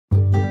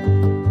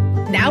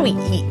Now we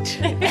eat.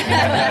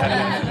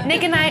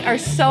 Nick and I are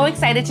so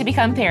excited to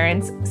become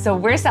parents, so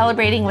we're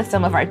celebrating with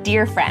some of our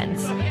dear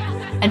friends.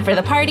 And for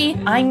the party,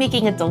 I'm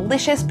making a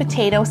delicious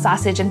potato,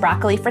 sausage, and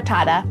broccoli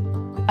frittata,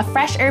 a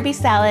fresh herby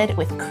salad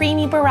with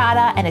creamy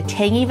burrata and a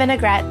tangy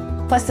vinaigrette,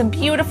 plus some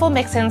beautiful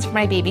mix-ins for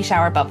my baby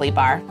shower bubbly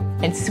bar,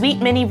 and sweet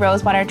mini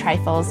rosewater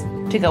trifles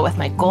to go with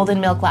my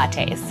golden milk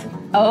lattes.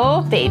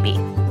 Oh, baby.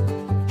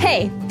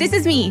 Hey, this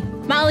is me,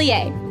 Molly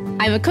A.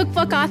 I'm a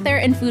cookbook author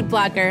and food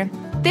blogger.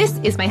 This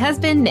is my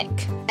husband,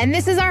 Nick. And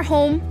this is our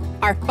home,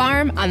 our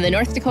farm on the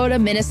North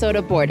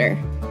Dakota-Minnesota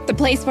border. The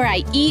place where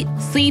I eat,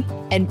 sleep,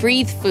 and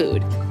breathe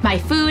food. My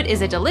food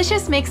is a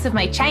delicious mix of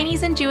my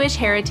Chinese and Jewish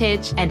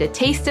heritage and a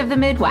taste of the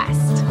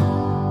Midwest.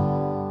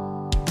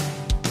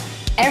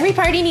 Every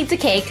party needs a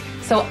cake,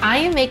 so I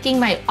am making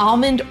my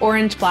almond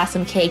orange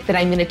blossom cake that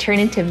I'm gonna turn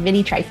into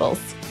mini trifles.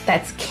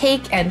 That's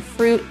cake and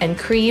fruit and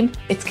cream.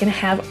 It's gonna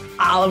have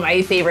all of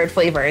my favorite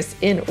flavors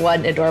in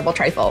one adorable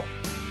trifle.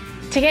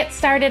 To get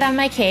started on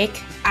my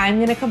cake, I'm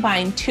gonna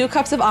combine 2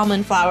 cups of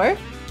almond flour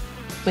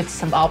with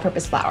some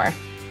all-purpose flour.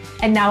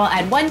 And now I'll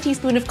add 1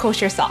 teaspoon of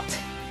kosher salt.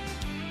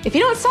 If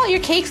you don't salt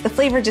your cakes, the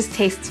flavor just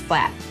tastes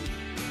flat.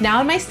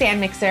 Now in my stand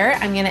mixer,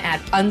 I'm gonna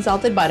add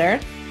unsalted butter,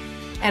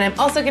 and I'm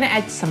also gonna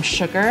add some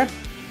sugar.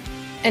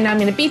 And I'm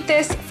gonna beat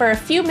this for a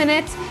few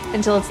minutes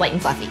until it's light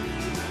and fluffy.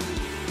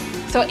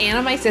 So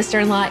Anna, my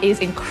sister-in-law,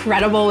 is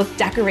incredible with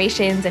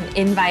decorations and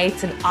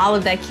invites and all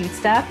of that cute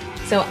stuff.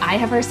 So I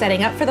have her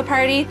setting up for the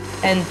party,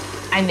 and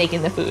I'm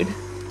making the food.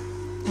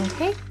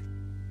 Okay,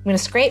 I'm gonna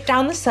scrape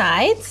down the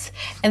sides,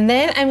 and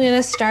then I'm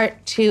gonna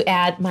start to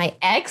add my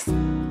eggs.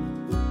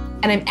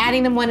 And I'm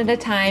adding them one at a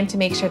time to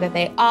make sure that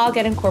they all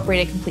get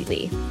incorporated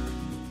completely.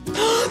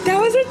 That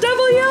was a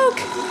double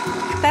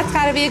yolk! That's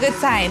gotta be a good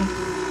sign.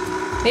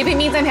 Maybe it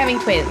means I'm having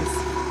twins.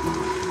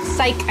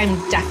 Psych,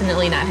 I'm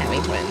definitely not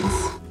having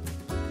twins.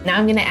 Now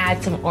I'm gonna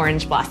add some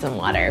orange blossom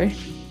water.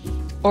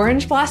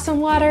 Orange blossom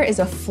water is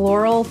a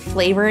floral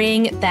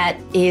flavoring that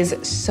is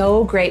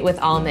so great with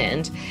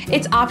almond.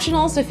 It's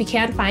optional, so if you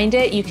can't find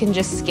it, you can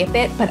just skip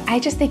it, but I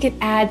just think it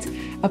adds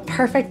a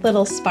perfect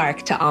little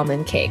spark to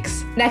almond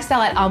cakes. Next,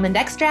 I'll add almond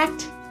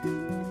extract.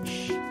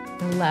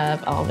 I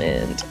love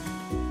almond.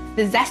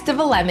 The zest of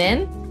a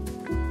lemon,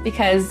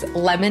 because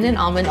lemon and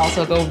almond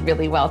also go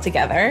really well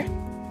together.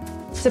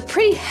 It's a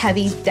pretty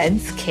heavy,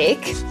 dense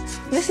cake.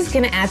 This is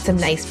gonna add some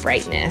nice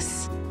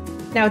brightness.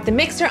 Now with the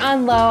mixer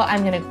on low,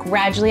 I'm gonna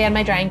gradually add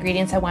my dry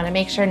ingredients. I wanna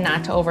make sure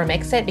not to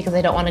overmix it because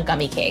I don't want a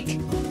gummy cake.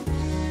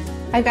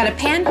 I've got a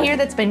pan here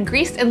that's been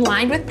greased and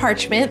lined with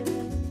parchment.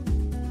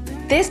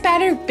 This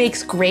batter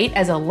bakes great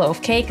as a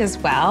loaf cake as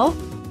well,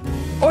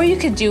 or you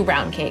could do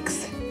round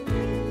cakes.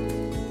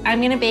 I'm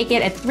gonna bake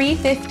it at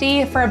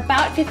 350 for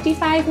about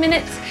 55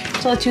 minutes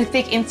till the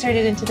toothpick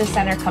inserted into the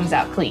center comes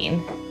out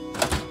clean.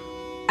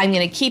 I'm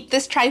gonna keep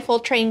this trifle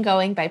train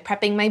going by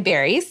prepping my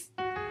berries.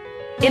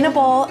 In a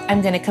bowl,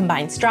 I'm gonna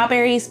combine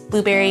strawberries,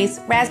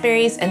 blueberries,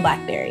 raspberries, and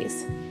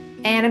blackberries.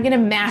 And I'm gonna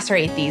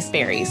macerate these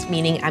berries,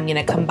 meaning I'm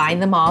gonna combine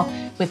them all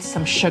with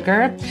some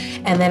sugar,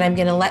 and then I'm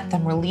gonna let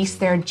them release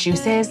their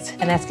juices,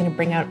 and that's gonna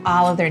bring out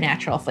all of their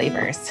natural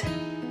flavors.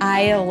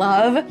 I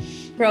love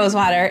rose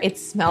water. It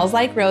smells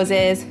like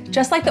roses.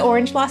 Just like the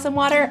orange blossom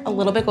water, a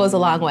little bit goes a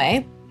long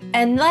way.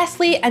 And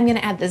lastly, I'm gonna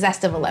add the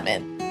zest of a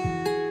lemon.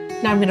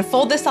 Now I'm gonna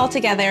fold this all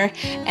together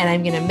and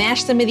I'm gonna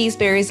mash some of these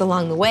berries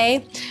along the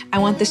way. I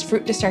want this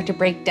fruit to start to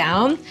break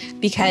down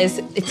because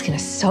it's gonna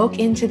soak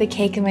into the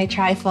cake in my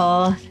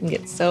trifle and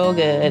get so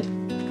good.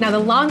 Now the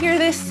longer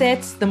this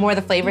sits, the more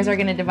the flavors are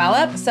gonna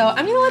develop. So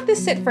I'm gonna let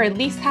this sit for at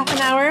least half an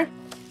hour,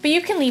 but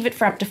you can leave it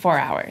for up to 4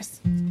 hours.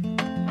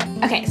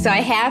 Okay, so I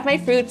have my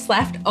fruits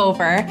left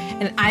over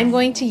and I'm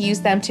going to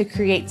use them to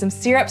create some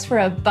syrups for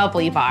a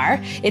bubbly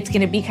bar. It's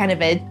gonna be kind of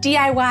a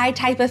DIY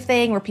type of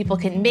thing where people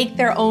can make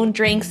their own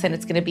drinks and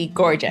it's gonna be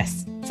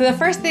gorgeous. So the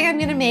first thing I'm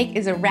gonna make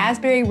is a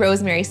raspberry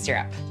rosemary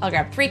syrup. I'll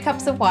grab 3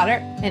 cups of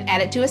water and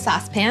add it to a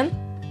saucepan.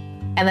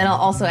 And then I'll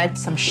also add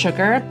some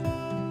sugar.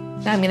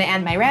 Now I'm gonna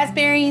add my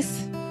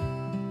raspberries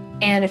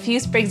and a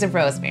few sprigs of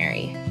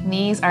rosemary.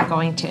 These are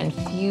going to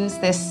infuse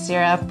this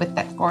syrup with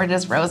that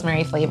gorgeous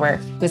rosemary flavor.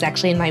 It was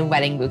actually in my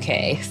wedding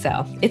bouquet,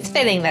 so it's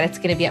fitting that it's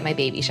gonna be at my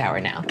baby shower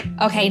now.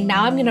 Okay,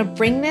 now I'm gonna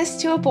bring this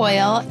to a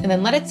boil and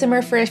then let it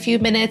simmer for a few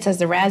minutes as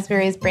the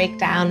raspberries break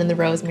down and the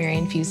rosemary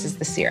infuses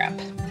the syrup.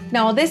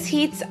 Now while this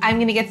heats, I'm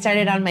gonna get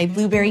started on my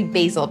blueberry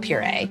basil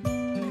puree.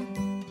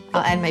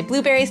 I'll add my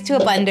blueberries to a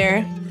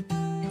blender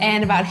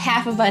and about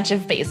half a bunch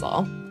of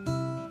basil.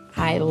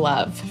 I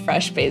love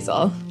fresh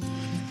basil.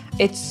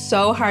 It's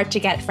so hard to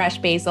get fresh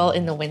basil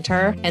in the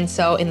winter, and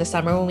so in the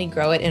summer when we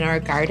grow it in our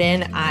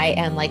garden, I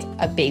am like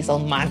a basil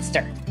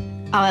monster.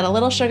 I'll add a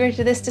little sugar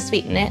to this to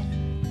sweeten it,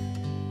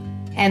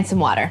 and some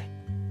water.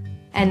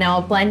 And now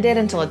I'll blend it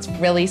until it's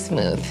really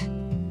smooth.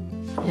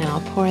 Now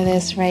I'll pour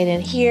this right in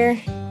here,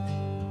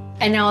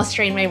 and now I'll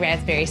strain my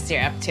raspberry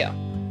syrup too.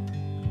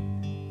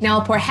 Now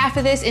I'll pour half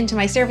of this into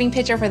my serving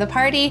pitcher for the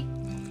party,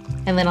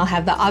 and then I'll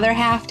have the other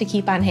half to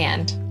keep on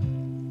hand.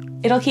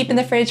 It'll keep in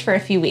the fridge for a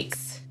few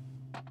weeks.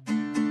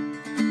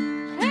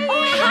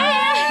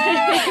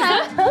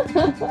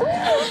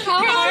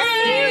 How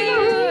are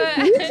you?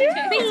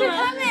 Thanks for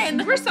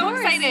coming. We're so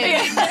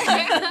excited.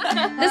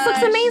 This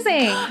looks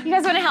amazing. You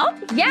guys want to help?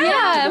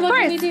 Yeah, of what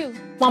course. can we do?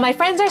 While my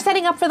friends are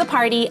setting up for the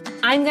party,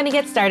 I'm gonna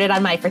get started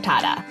on my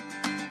frittata.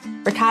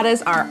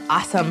 Frittatas are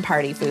awesome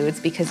party foods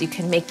because you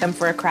can make them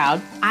for a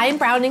crowd. I'm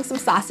browning some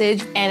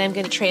sausage and I'm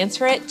gonna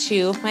transfer it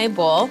to my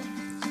bowl.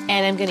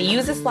 And I'm gonna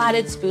use a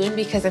slotted spoon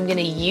because I'm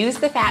gonna use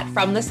the fat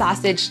from the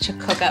sausage to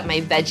cook up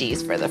my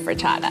veggies for the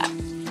frittata.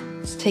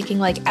 Just taking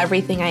like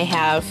everything I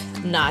have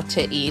not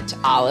to eat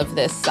all of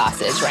this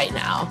sausage right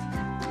now.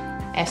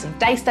 I have some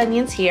diced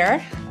onions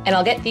here and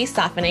I'll get these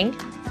softening.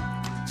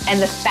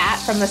 And the fat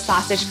from the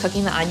sausage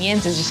cooking the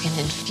onions is just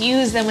gonna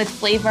infuse them with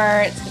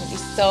flavor. It's gonna be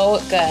so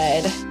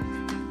good.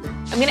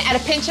 I'm gonna add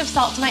a pinch of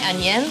salt to my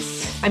onions.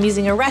 I'm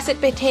using a russet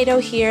potato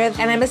here,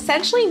 and I'm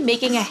essentially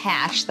making a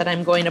hash that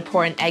I'm going to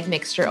pour an egg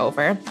mixture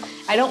over.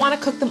 I don't wanna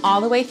cook them all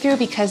the way through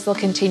because they'll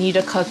continue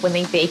to cook when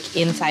they bake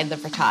inside the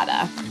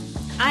frittata.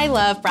 I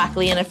love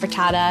broccoli in a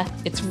frittata.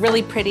 It's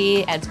really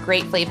pretty, adds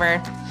great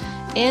flavor,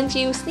 and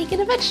you sneak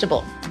in a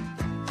vegetable.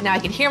 Now I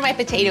can hear my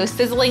potatoes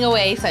sizzling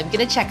away, so I'm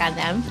gonna check on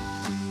them.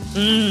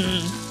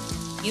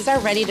 These are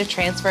ready to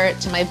transfer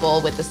to my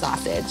bowl with the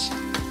sausage.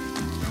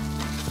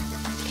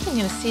 I'm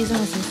gonna season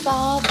with some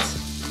salt.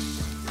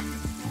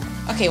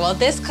 Okay, while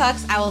this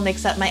cooks, I will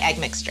mix up my egg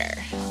mixture.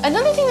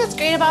 Another thing that's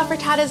great about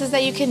frittatas is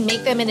that you can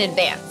make them in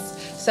advance.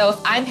 So if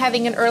I'm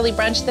having an early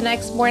brunch the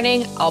next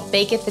morning, I'll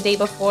bake it the day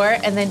before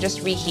and then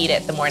just reheat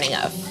it the morning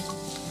of.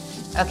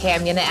 Okay,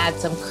 I'm gonna add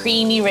some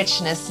creamy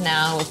richness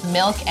now with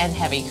milk and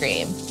heavy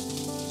cream.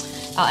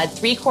 I'll add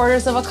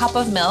 3/4 of a cup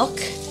of milk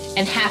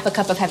and 1/2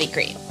 cup of heavy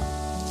cream.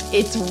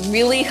 It's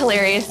really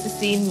hilarious to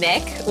see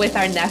Nick with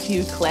our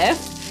nephew Cliff.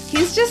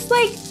 He's just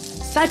like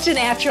such a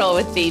natural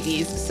with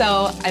babies.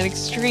 So I'm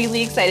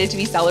extremely excited to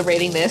be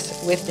celebrating this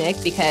with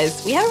Nick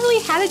because we haven't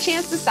really had a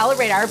chance to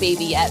celebrate our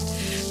baby yet.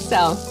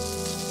 So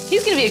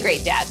he's gonna be a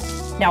great dad.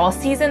 Now I'll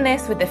season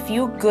this with a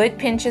few good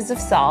pinches of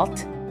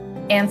salt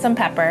and some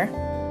pepper,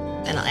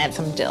 and I'll add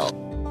some dill.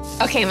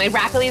 Okay, my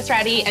broccoli is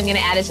ready. I'm gonna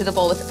add it to the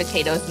bowl with the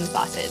potatoes and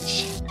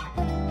sausage.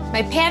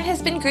 My pan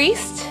has been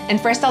greased, and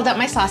first I'll dump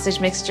my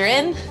sausage mixture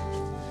in,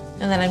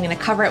 and then I'm gonna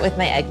cover it with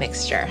my egg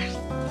mixture.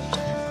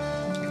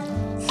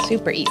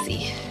 Super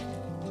easy.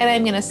 And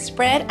I'm gonna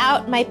spread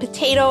out my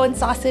potato and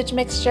sausage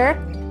mixture.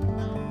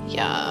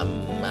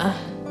 Yum.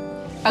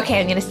 Okay,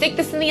 I'm gonna stick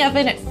this in the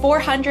oven at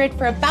 400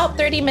 for about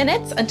 30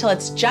 minutes until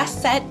it's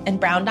just set and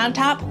browned on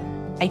top.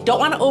 I don't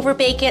wanna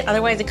overbake it,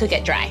 otherwise it could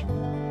get dry.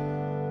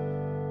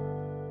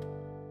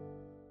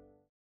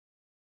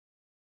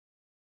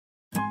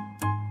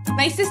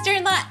 My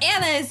sister-in-law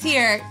Anna is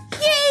here.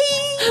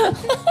 Yay!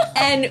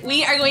 And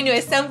we are going to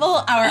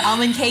assemble our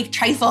almond cake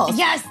trifles.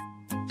 Yes.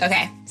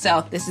 Okay,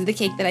 so this is the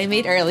cake that I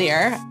made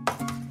earlier.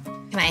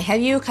 Can I have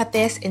you cut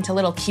this into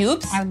little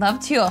cubes? I would love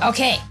to.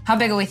 Okay. How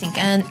big are we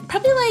thinking? And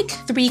probably like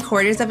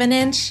 3/4 of an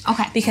inch.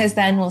 Okay. Because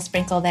then we'll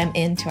sprinkle them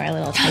into our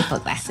little trifle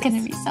glasses. It's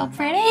gonna be so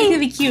pretty. It's gonna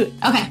be cute.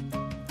 Okay.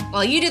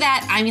 While you do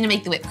that, I'm gonna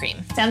make the whipped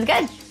cream. Sounds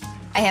good.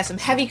 I have some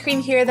heavy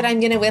cream here that I'm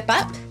gonna whip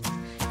up.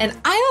 And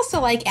I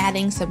also like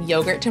adding some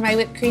yogurt to my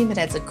whipped cream. It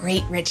adds a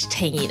great rich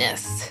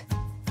tanginess.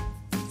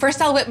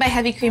 First, I'll whip my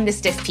heavy cream to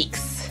stiff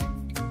peaks.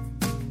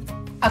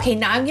 Okay,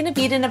 now I'm gonna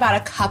beat in about a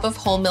cup of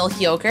whole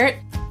milk yogurt.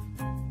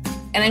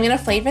 And I'm gonna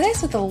flavor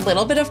this with a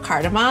little bit of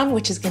cardamom,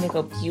 which is gonna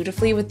go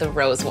beautifully with the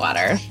rose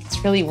water. It's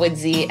really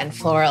woodsy and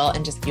floral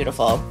and just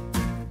beautiful.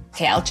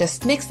 Okay, I'll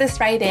just mix this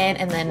right in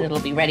and then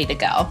it'll be ready to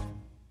go.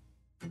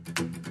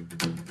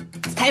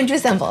 It's time to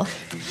assemble.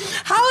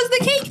 How's the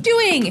cake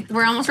doing?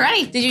 We're almost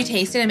ready. Did you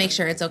taste it and make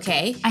sure it's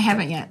okay? I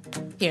haven't yet.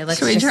 Here, let's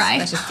Should we just try?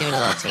 Let's just give it a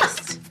little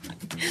taste.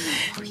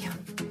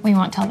 We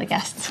won't tell the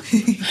guests.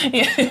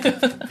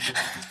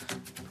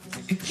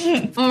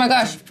 Oh my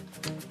gosh.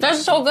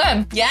 That's so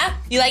good. Yeah?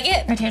 You like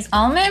it? It tastes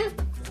almond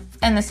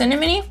and the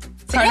cinnamony.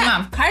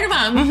 Cardamom. Yeah,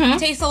 cardamom.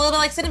 Tastes a little bit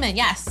like cinnamon,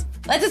 yes.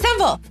 Let's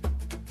assemble.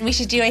 We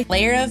should do a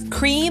layer of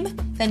cream,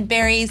 then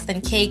berries,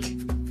 then cake,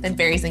 then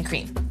berries and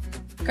cream.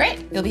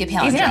 Great. You'll be a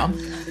palindrome.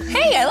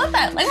 Hey, I love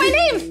that. Like my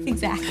name.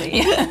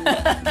 Exactly.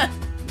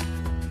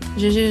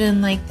 Zhuzh it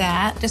in like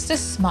that. Just a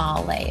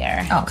small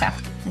layer. Oh, okay.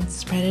 And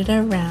spread it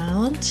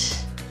around.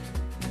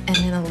 And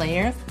then a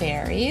layer of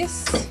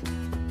berries.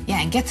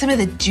 Yeah, and get some of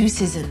the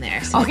juices in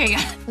there. So Okay,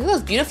 yeah. look at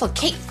those beautiful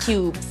cake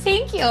cubes.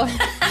 Thank you.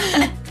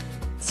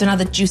 So now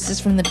the juices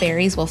from the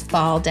berries will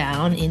fall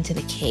down into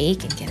the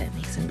cake and get it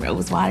nice and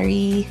rose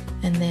watery.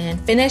 And then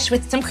finish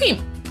with some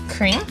cream.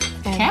 Cream?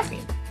 And Okay.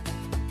 cream.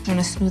 I'm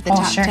gonna smooth the Oh,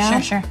 top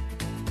down. sure.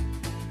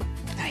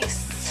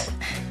 Nice.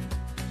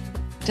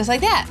 Just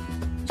like that.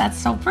 That's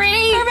so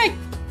pretty. Perfect.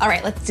 All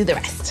right, let's do the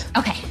rest.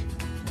 Okay.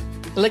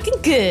 Looking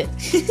good.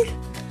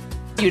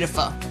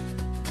 Beautiful.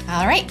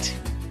 All right.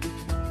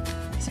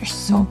 These are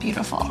so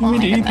beautiful. Oh my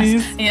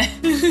goodness. Yeah.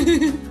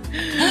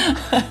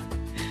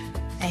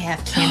 I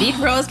have candied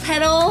rose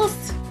petals.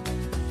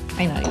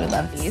 I know you would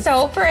love these.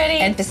 So pretty.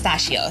 And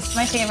pistachios.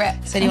 My favorite.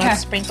 So do you want to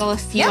sprinkle a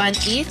few on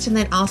each, and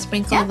then I'll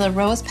sprinkle the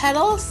rose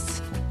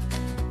petals?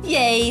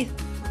 Yay.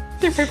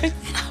 They're perfect.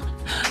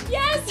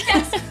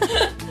 Yes.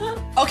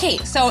 Okay,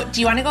 so do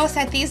you want to go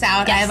set these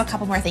out? Yes. I have a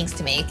couple more things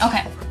to make.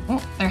 Okay.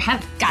 Oh, they're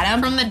heavy. Got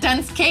them? From the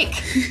Dunce cake.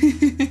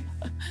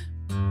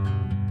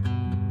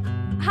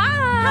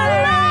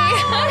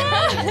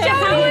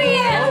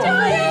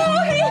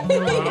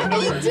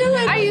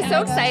 Are you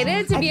so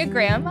excited to be a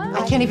grandma?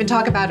 I can't even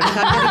talk about it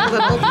without getting a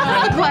little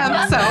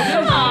phlegm, so.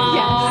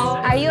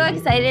 Are you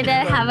excited to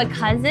have a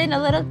cousin,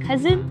 a little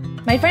cousin?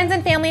 My friends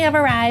and family have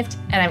arrived,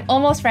 and I'm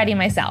almost ready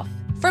myself.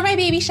 For my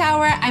baby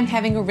shower, I'm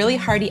having a really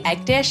hearty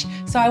egg dish,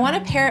 so I want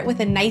to pair it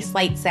with a nice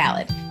light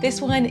salad. This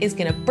one is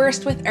gonna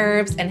burst with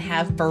herbs and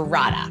have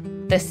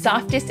burrata. The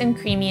softest and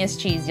creamiest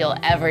cheese you'll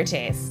ever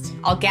taste.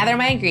 I'll gather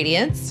my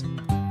ingredients.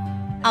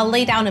 I'll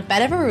lay down a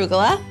bed of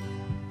arugula.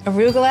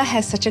 Arugula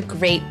has such a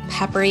great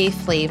peppery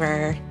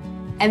flavor.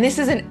 And this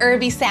is an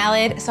herby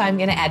salad, so I'm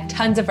gonna add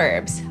tons of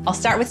herbs. I'll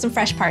start with some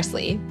fresh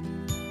parsley.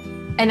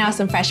 And now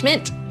some fresh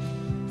mint,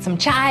 some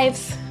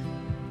chives.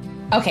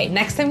 Okay,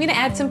 next I'm gonna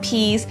add some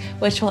peas,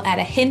 which will add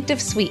a hint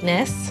of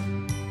sweetness.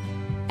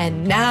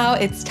 And now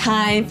it's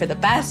time for the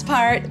best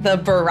part, the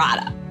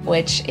burrata,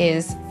 which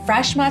is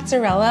fresh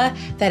mozzarella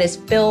that is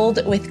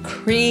filled with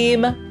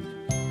cream.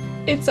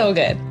 It's so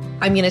good.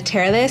 I'm gonna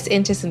tear this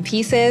into some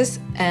pieces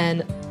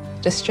and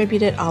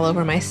distribute it all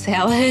over my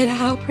salad.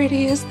 How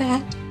pretty is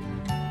that?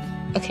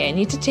 Okay, I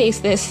need to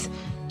taste this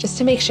just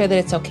to make sure that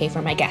it's okay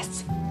for my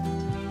guests.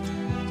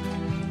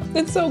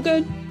 It's so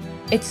good.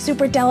 It's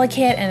super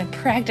delicate and it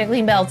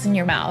practically melts in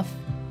your mouth.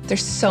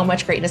 There's so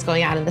much greatness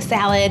going on in the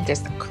salad.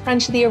 There's the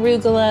crunch of the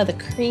arugula, the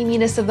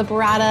creaminess of the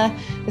burrata,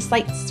 the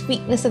slight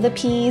sweetness of the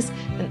peas,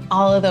 and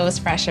all of those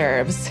fresh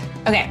herbs.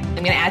 Okay, I'm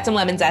gonna add some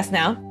lemon zest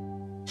now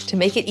to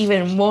make it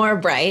even more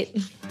bright.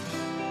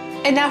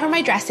 And now for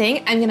my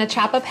dressing, I'm gonna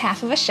chop up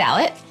half of a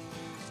shallot.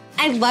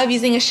 I love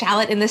using a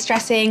shallot in this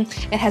dressing.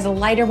 It has a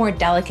lighter, more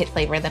delicate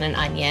flavor than an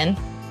onion.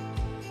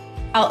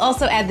 I'll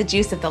also add the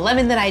juice of the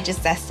lemon that I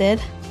just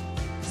zested,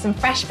 some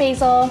fresh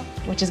basil,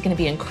 which is gonna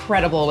be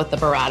incredible with the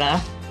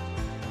burrata,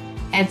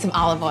 and some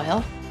olive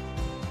oil.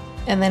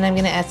 And then I'm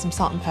gonna add some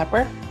salt and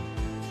pepper.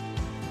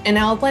 And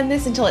I'll blend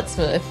this until it's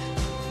smooth.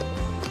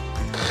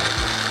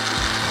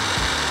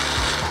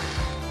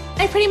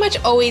 I pretty much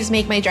always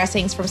make my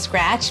dressings from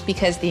scratch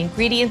because the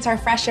ingredients are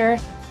fresher,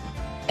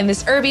 and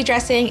this herby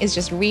dressing is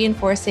just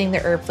reinforcing the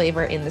herb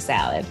flavor in the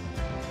salad.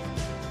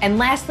 And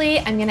lastly,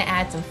 I'm gonna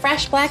add some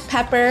fresh black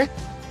pepper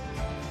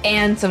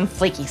and some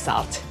flaky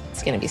salt.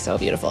 It's gonna be so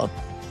beautiful.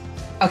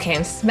 Okay,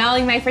 I'm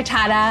smelling my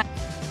frittata.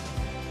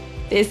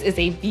 This is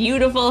a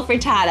beautiful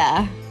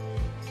frittata.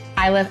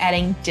 I love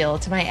adding dill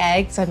to my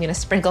egg, so I'm gonna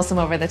sprinkle some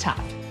over the top.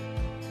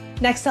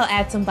 Next, I'll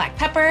add some black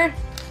pepper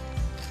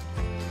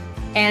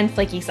and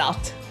flaky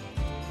salt.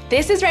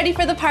 This is ready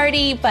for the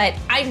party, but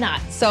I'm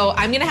not. So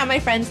I'm gonna have my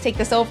friends take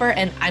this over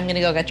and I'm gonna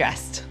go get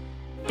dressed.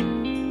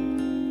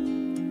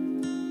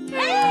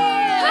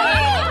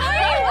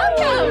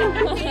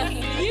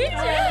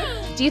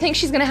 Do you think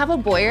she's gonna have a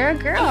boy or a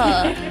girl?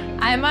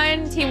 I'm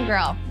on team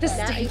girl. Just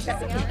Hello!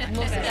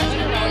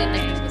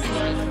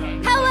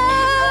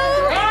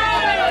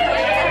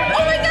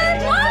 Oh my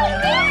God!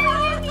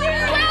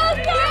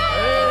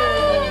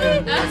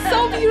 Welcome!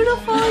 So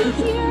beautiful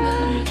here.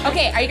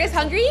 Okay, are you guys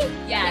hungry?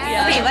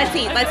 yes. Okay, let's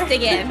eat. Let's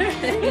dig in.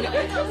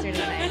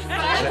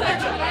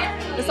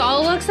 This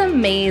all looks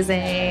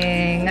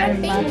amazing. I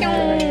love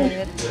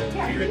it.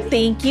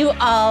 Thank you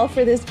all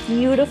for this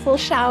beautiful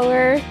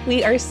shower.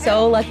 We are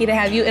so lucky to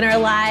have you in our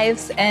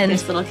lives, and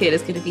this little kid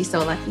is going to be so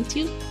lucky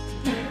too.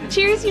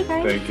 Cheers, you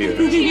guys. Thank you.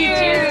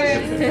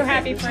 Cheers. So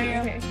happy for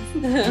you.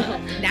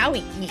 Now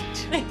we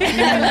eat.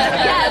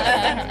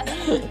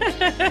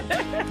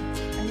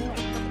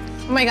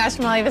 Oh my gosh,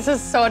 Molly, this is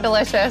so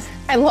delicious.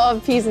 I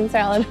love peas and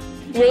salad.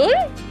 Really?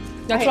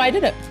 That's why I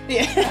did it.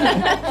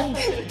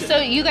 So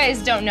you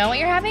guys don't know what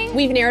you're having?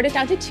 We've narrowed it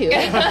down to 2.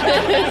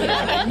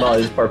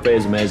 Molly, this parfait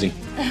is amazing.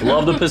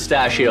 Love the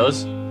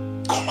pistachios.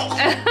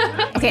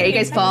 Okay, are you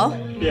guys full?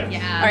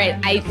 Yeah. All right,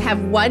 I have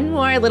one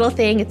more little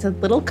thing. It's a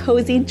little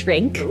cozy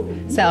drink.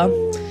 So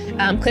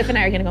Cliff and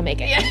I are going to go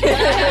make it.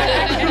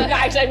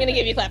 Actually, I'm going to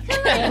give you Cliff.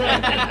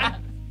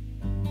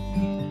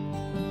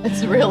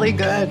 It's really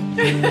good.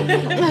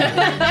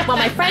 While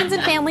my friends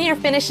and family are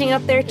finishing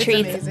up their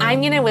treats, amazing.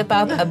 I'm gonna whip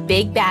up a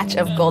big batch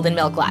of golden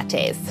milk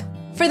lattes.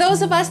 For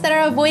those of us that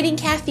are avoiding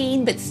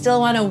caffeine but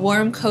still want a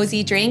warm,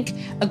 cozy drink,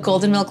 a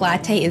golden milk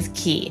latte is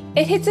key.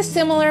 It hits a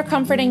similar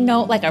comforting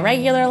note like a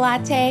regular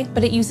latte,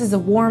 but it uses a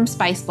warm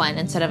spice blend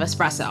instead of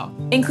espresso,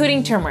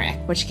 including turmeric,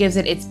 which gives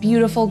it its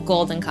beautiful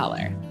golden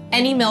color.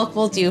 Any milk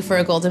will do for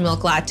a golden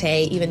milk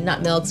latte, even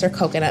nut milks or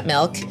coconut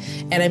milk,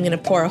 and I'm gonna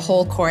pour a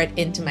whole quart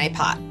into my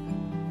pot.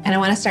 And I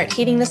want to start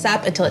heating this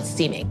up until it's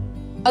steaming.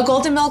 A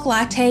golden milk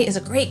latte is a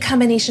great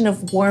combination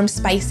of warm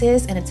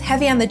spices, and it's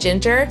heavy on the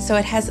ginger, so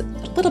it has a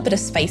little bit of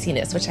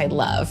spiciness, which I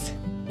love.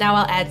 Now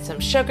I'll add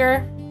some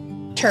sugar,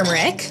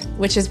 turmeric,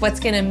 which is what's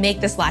gonna make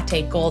this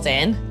latte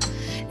golden.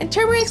 And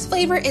turmeric's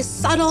flavor is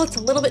subtle, it's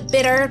a little bit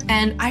bitter,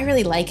 and I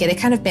really like it. It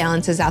kind of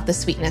balances out the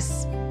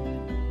sweetness.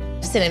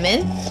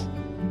 Cinnamon,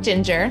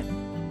 ginger,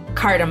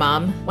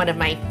 cardamom, one of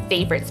my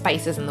favorite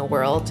spices in the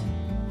world,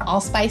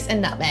 allspice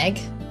and nutmeg,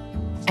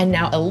 and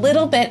now a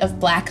little bit of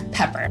black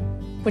pepper,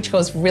 which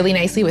goes really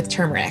nicely with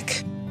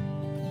turmeric.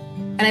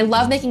 And I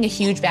love making a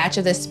huge batch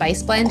of this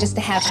spice blend just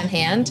to have on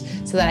hand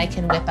so that I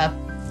can whip up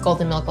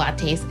golden milk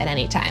lattes at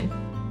any time.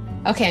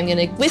 Okay, I'm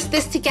gonna whisk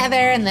this together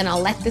and then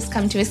I'll let this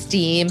come to a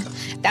steam.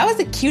 That was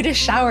the cutest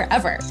shower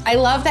ever. I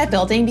love that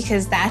building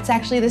because that's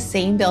actually the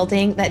same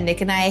building that Nick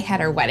and I had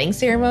our wedding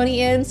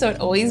ceremony in, so it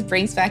always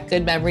brings back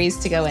good memories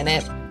to go in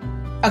it.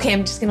 Okay,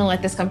 I'm just gonna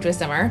let this come to a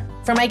simmer.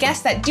 For my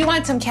guests that do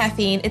want some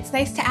caffeine, it's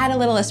nice to add a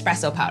little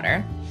espresso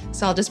powder.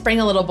 So I'll just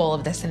bring a little bowl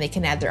of this and they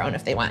can add their own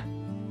if they want.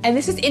 And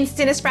this is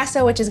instant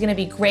espresso, which is gonna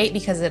be great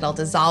because it'll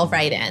dissolve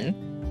right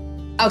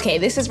in. Okay,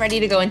 this is ready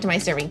to go into my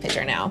serving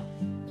pitcher now.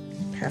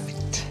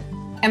 Perfect.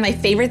 And my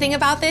favorite thing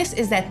about this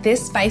is that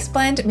this spice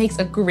blend makes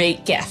a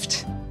great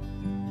gift.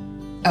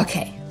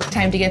 Okay,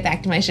 time to get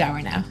back to my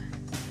shower now.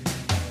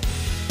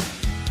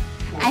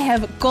 I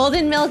have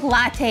golden milk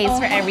lattes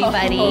for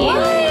everybody.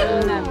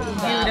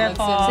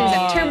 Beautiful. So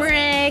there's a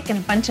turmeric and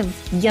a bunch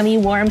of yummy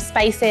warm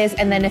spices.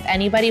 And then if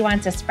anybody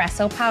wants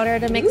espresso powder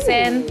to mix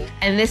in,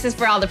 and this is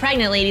for all the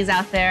pregnant ladies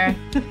out there,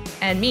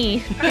 and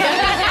me.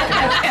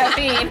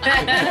 Caffeine.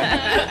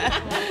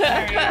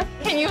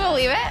 Can you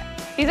believe it?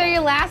 These are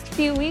your last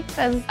few weeks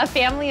as a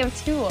family of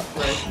 2.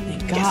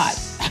 God.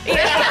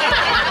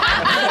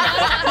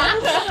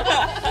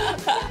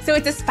 So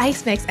it's a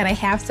spice mix, and I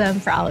have some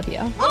for all of you.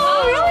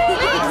 Oh, really?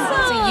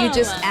 So you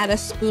just add a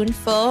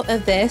spoonful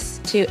of this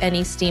to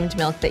any steamed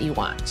milk that you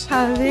want.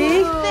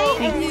 Holly,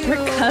 Thanks for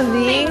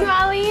coming. Thanks,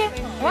 Molly.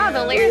 Wow,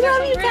 the layers are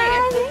so pretty.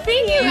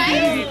 Thank you,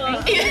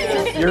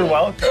 guys. You're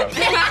welcome.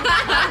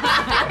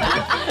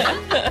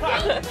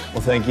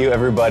 Well, thank you,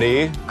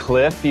 everybody.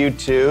 Cliff, you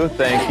too.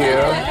 Thank you.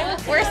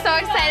 We're so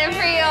excited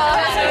for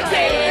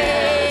you.